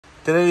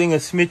threading a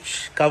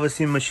SMITCH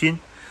Coverseam machine,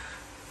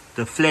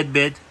 the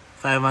flatbed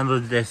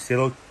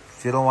 500-01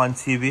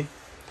 CB.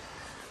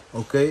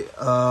 Okay,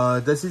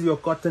 this is your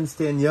cotton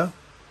stand here.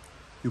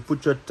 You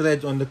put your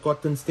threads on the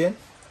cotton stand,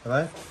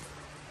 right?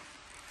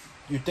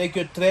 You take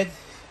your thread,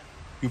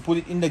 you put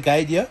it in the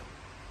guide here,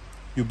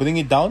 you bring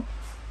it down.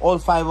 All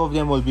 5 of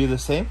them will be the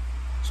same.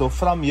 So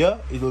from here,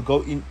 it will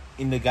go in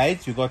the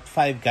guides. You got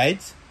 5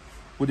 guides.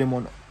 Put them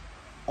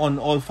on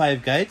all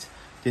 5 guides.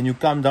 Then you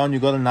come down, you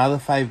got another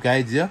 5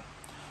 guides here.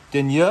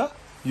 Then here,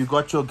 you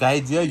got your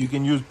guides here. You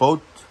can use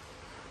both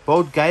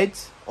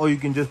guides, or you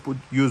can just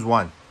use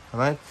one,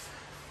 right?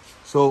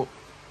 So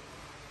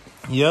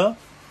here,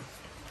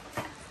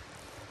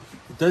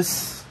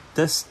 this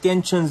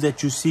tensions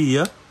that you see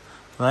here,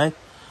 right?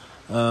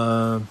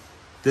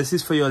 This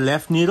is for your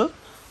left needle.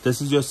 This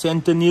is your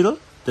center needle.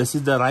 This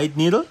is the right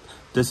needle.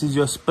 This is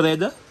your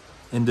spreader,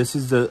 and this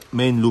is the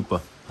main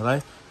looper,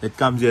 right? That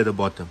comes here at the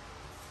bottom.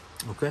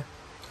 Okay.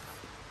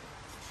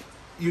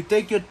 You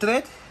take your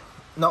thread.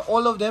 Now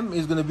all of them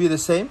is going to be the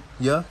same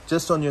here,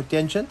 just on your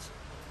tensions.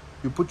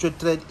 You put your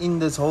thread in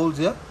this holes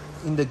here,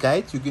 in the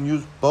guides. You can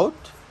use both,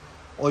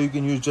 or you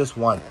can use just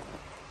one,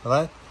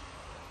 right?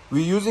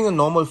 We're using a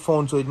normal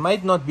phone, so it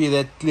might not be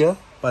that clear,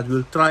 but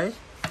we'll try.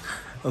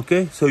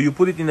 Okay, so you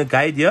put it in a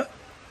guide here,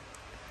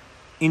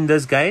 in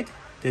this guide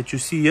that you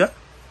see here.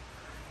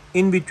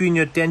 In between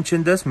your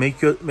tension disc, make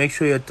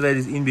sure your thread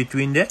is in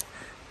between there.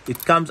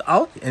 It comes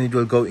out and it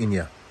will go in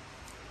here.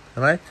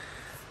 Alright.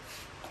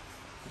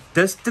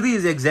 This 3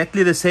 is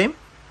exactly the same.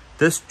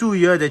 This 2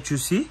 here that you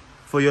see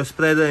for your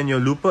spreader and your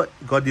looper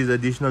got these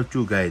additional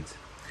 2 guides.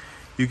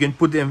 You can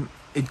put them,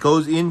 it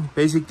goes in,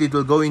 basically it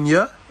will go in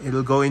here, it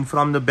will go in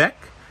from the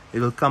back, it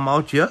will come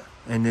out here,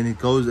 and then it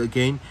goes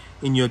again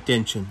in your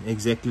tension,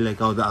 exactly like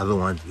how the other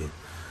ones get.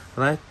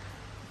 Right.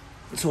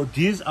 So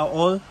these are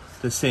all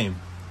the same.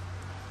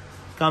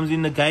 Comes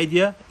in the guide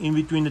here, in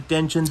between the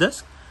tension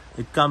disc.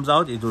 It comes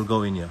out, it will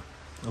go in here.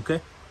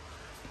 Okay.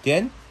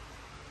 Then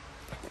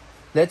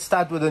let's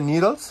start with the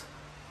needles.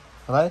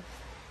 Right.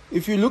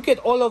 If you look at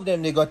all of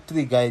them, they got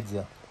 3 guides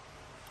here.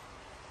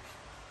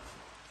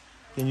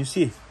 Can you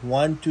see?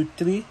 1, 2,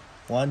 3,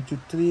 1, 2,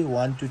 3,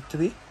 1, 2,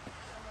 3.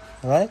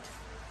 Right.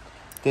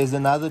 There's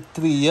another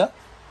 3 here.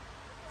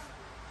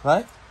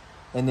 Right.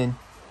 And then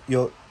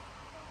your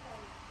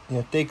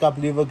take up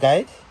lever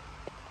guide,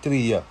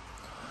 3 here.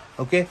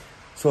 Okay.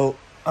 So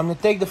I'm gonna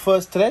take the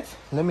first thread.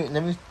 Let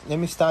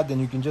me start, then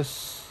you can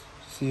just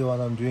see what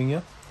I'm doing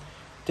here.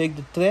 Take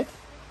the thread,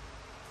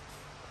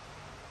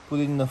 put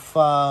it in the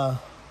far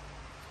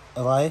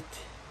right.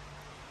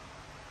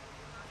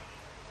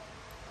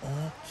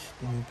 Then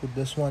you put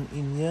this one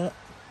in here.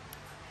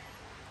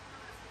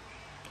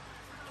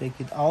 Take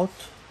it out.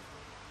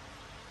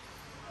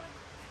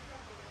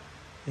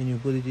 Then you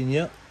put it in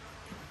here.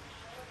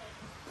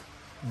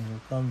 And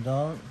you come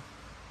down.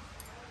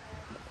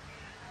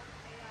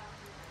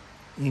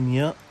 In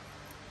here.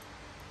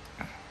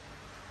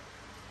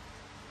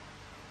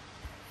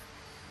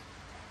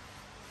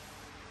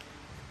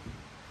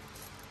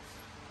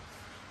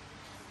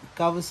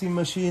 Coverseam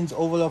machines,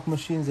 overlock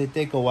machines, they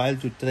take a while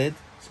to thread,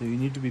 so you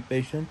need to be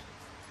patient.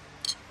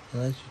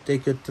 Alright, you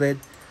take your thread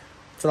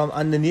from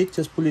underneath,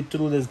 just pull it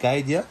through this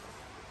guide here,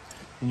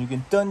 and you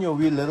can turn your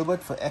wheel a little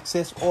bit for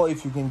access, or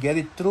if you can get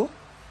it through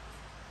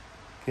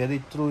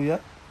here.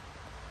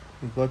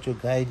 You got your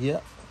guide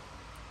here.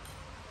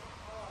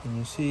 Can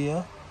you see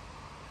here?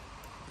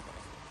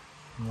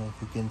 Now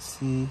if you can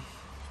see,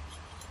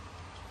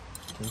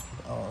 take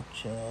it out,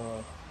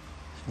 it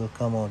will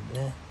come out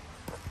there.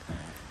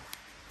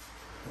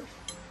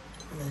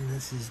 And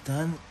this is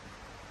done.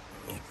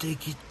 You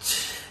take it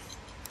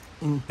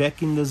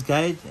back in this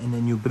guide, and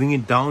then you bring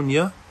it down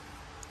here.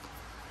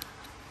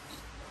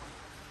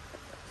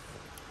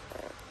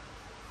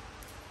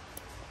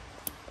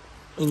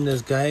 In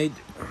this guide.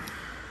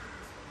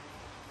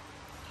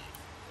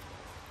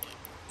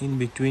 In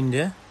between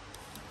there.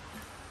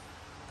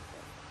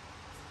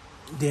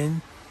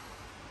 Then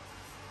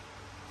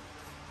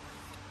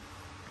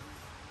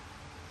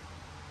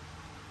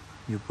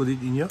you put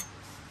it in your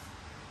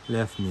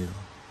left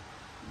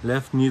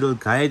needle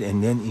guide,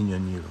 and then in your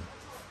needle.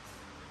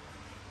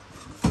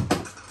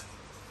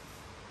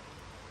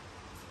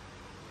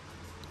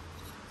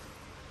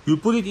 You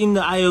put it in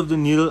the eye of the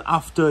needle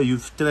after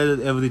you've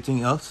threaded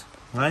everything else,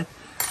 right?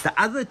 The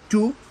other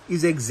 2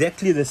 is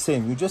exactly the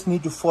same. You just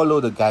need to follow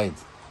the guide.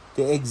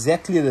 They're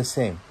exactly the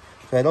same.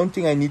 So I don't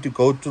think I need to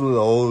go through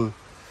the whole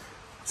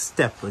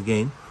step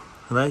again,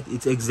 right?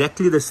 It's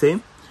exactly the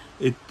same.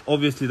 It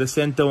obviously, the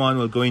center one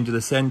will go into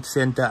the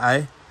center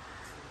eye.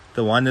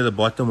 The one at the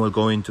bottom will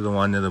go into the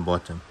one at the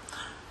bottom,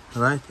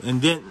 right?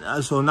 And then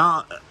so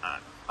now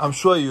I'm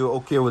sure you're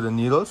okay with the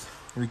needles.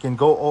 We can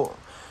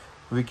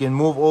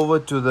move over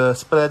to the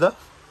spreader,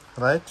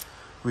 right,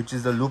 which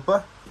is the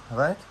looper,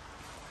 right?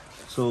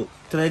 So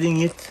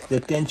threading it, the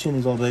tension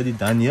is already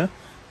done here.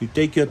 You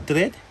take your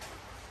thread,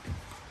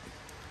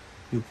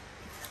 you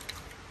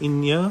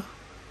in here,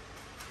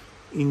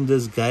 in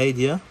this guide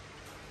here.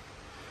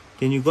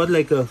 Then you got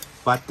like a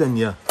button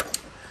here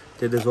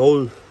that this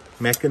whole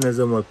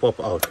mechanism will pop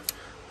out.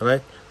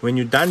 Alright, when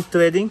you're done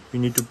threading, you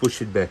need to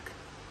push it back.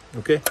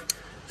 Okay,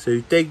 so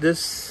you take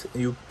this,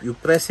 you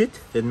press it,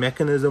 that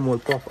mechanism will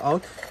pop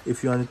out.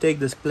 If you want to take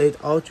this plate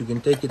out, you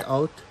can take it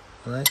out.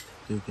 Alright,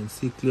 so you can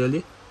see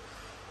clearly.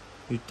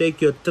 You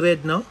take your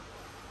thread now,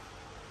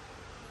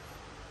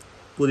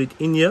 put it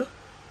in here.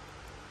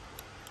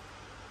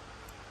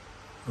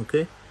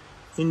 Okay,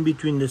 in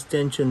between this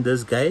tension,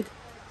 this guide.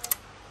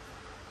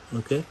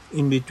 Okay,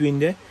 in between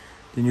there,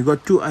 then you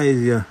got two eyes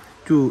here,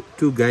 two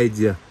guides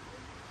here,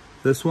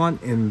 this one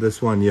and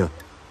this one here.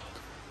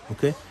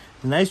 Okay,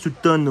 nice to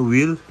turn the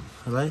wheel.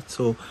 All right,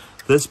 so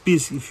this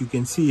piece, if you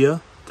can see here,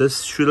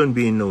 this shouldn't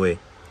be in the way,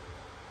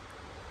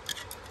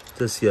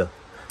 this here,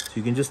 so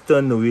you can just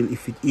turn the wheel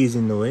if it is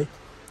in the way.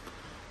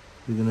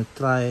 We're gonna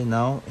try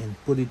now and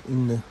put it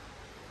in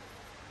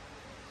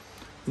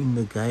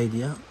the guide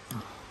here.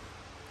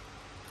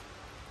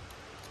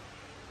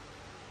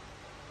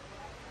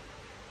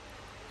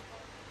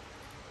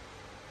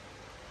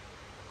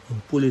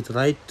 And pull it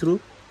right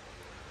through,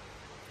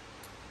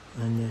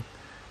 and then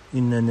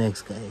in the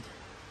next guide.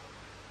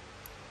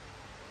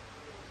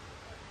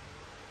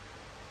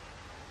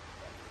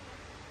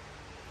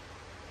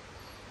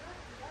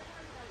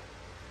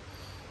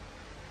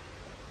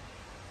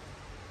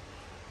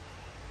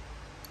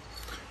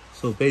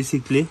 So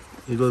basically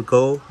it will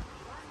go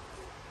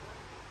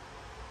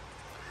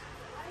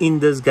in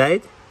this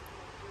guide,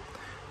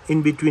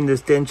 in between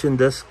this tension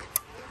disc,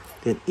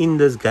 then in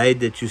this guide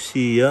that you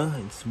see here.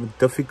 It's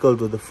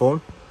difficult with the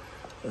phone.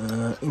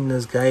 In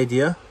this guide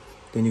here,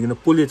 then you're going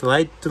to pull it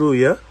right through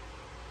here,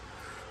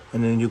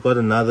 and then you got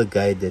another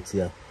guide that's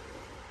here.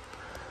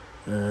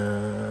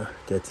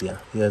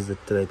 Here's the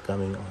thread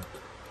coming out.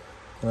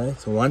 Right,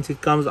 so once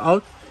it comes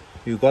out,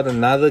 you got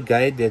another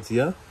guide that's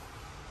here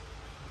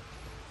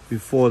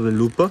before the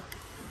looper.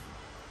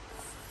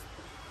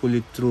 Pull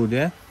it through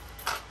there.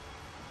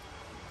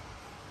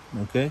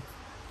 Okay,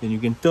 then you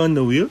can turn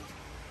the wheel,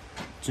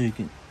 so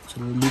the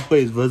looper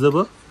is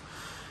visible.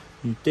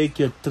 You take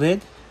your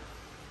thread,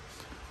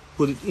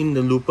 put it in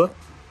the looper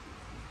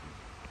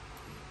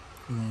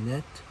like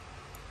that,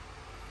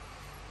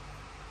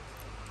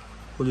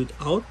 pull it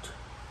out,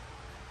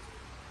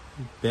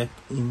 back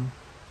in,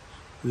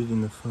 put it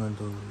in the front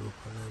of the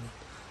looper like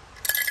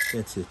that.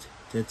 That's it.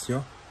 That's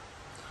your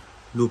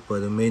looper,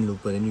 the main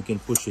looper, and you can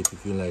push it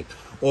if you like,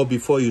 or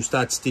before you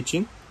start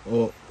stitching,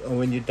 or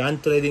when you're done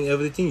threading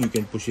everything, you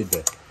can push it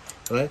back.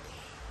 Right,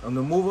 I'm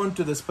gonna move on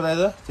to the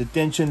spreader. The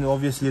tension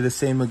obviously the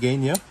same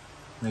again here,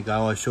 like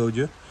how I showed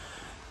you.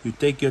 You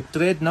take your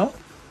thread now,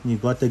 you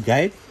got the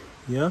guide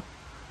here,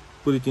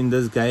 put it in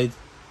this guide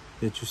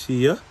that you see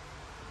here,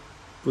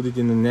 put it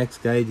in the next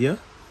guide here.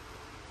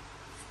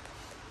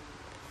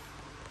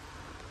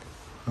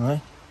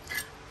 Alright,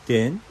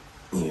 then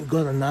you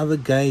got another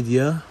guide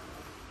here.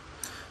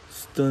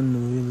 Just turn the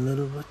wheel a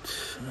little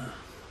bit.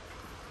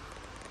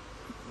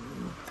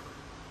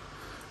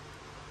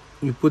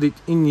 You put it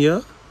in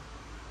here.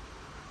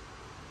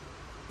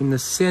 In the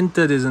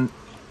center there's an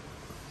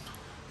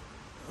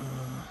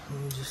let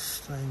me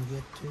just try and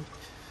get to it.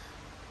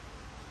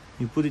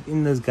 You put it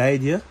in this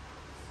guide here.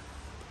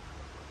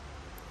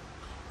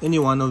 Any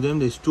one of them,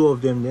 there's two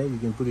of them there, you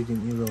can put it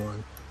in either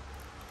one.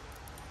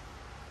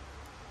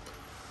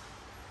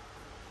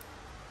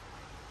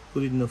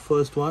 Put it in the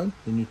first one,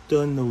 then you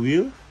turn the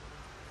wheel,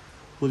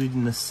 put it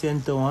in the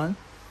center one,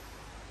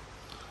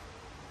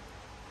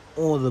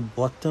 or the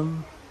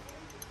bottom,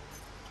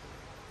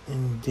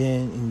 and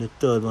then in the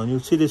third one. You'll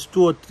see there's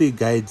 2 or 3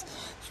 guides.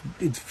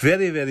 It's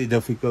very, very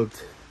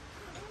difficult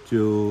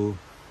to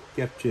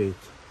capture it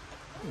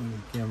on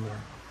the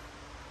camera.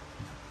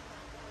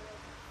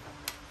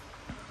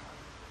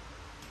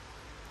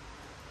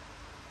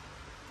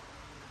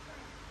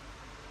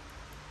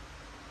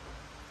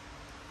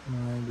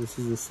 Alright, this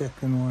is the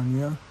second one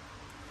here.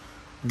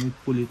 Let me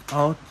pull it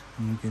out,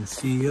 and you can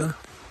see here.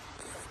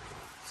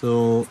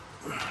 So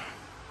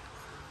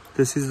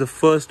this is the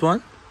first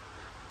one,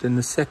 then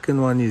the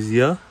second one is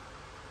here,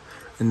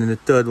 and then the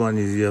third one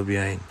is here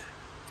behind.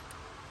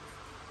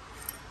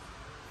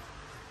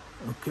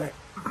 Okay,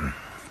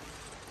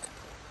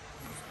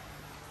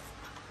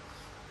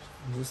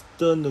 just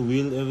turn the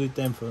wheel every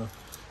time for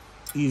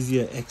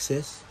easier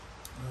access.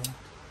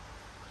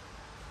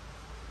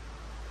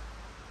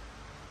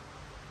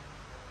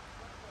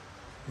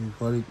 We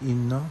got it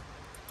in now.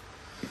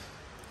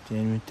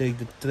 Then we take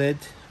the thread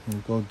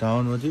and go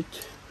down with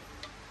it.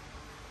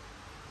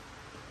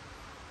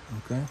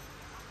 Okay,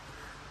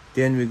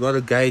 then we got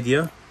a guide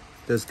here,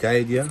 this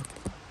guide here.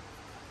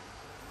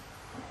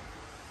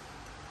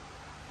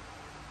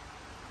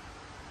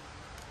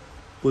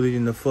 Put it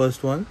in the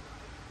first one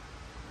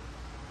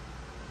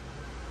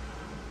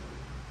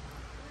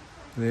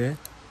there.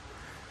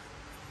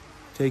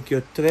 Take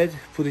your thread,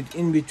 put it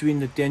in between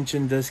the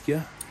tension disc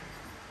here,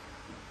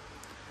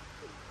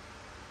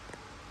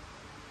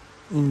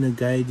 in the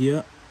guide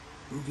here.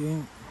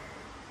 Okay,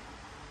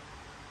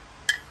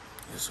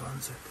 just one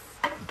second.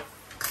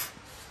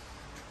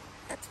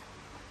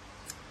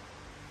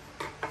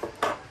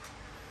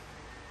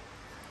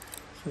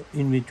 So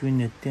in between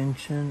the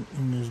tension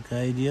in this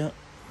guide here,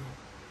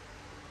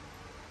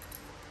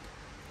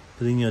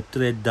 bring your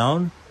thread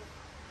down,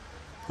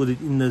 put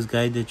it in this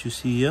guide that you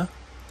see here.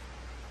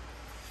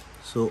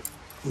 So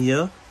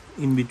here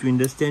in between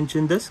this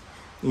tension disc,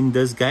 in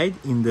this guide,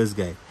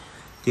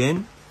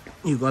 then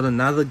you got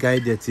another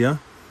guide that's here,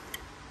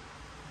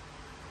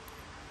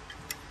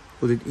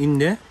 put it in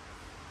there.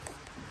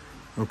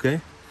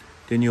 Okay,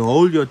 then you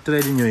hold your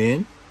thread in your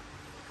hand,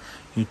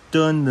 you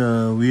turn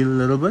the wheel a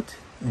little bit,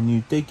 and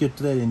you take your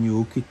thread and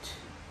you hook it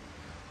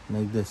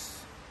like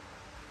this,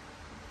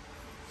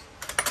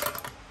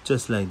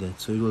 just like that.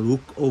 So it will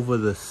hook over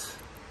this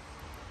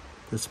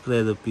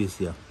spreader piece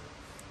here.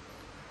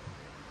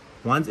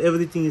 Once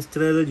everything is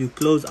threaded, you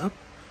close up,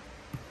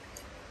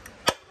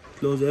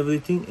 close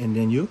everything, and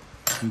then you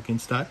can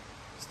start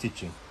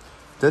stitching.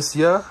 This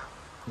here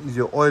is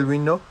your oil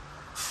window.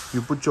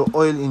 You put your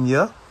oil in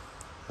here,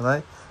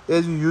 right?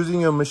 As you're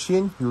using your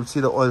machine, you'll see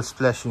the oil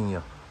splashing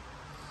here.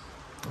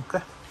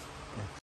 Okay.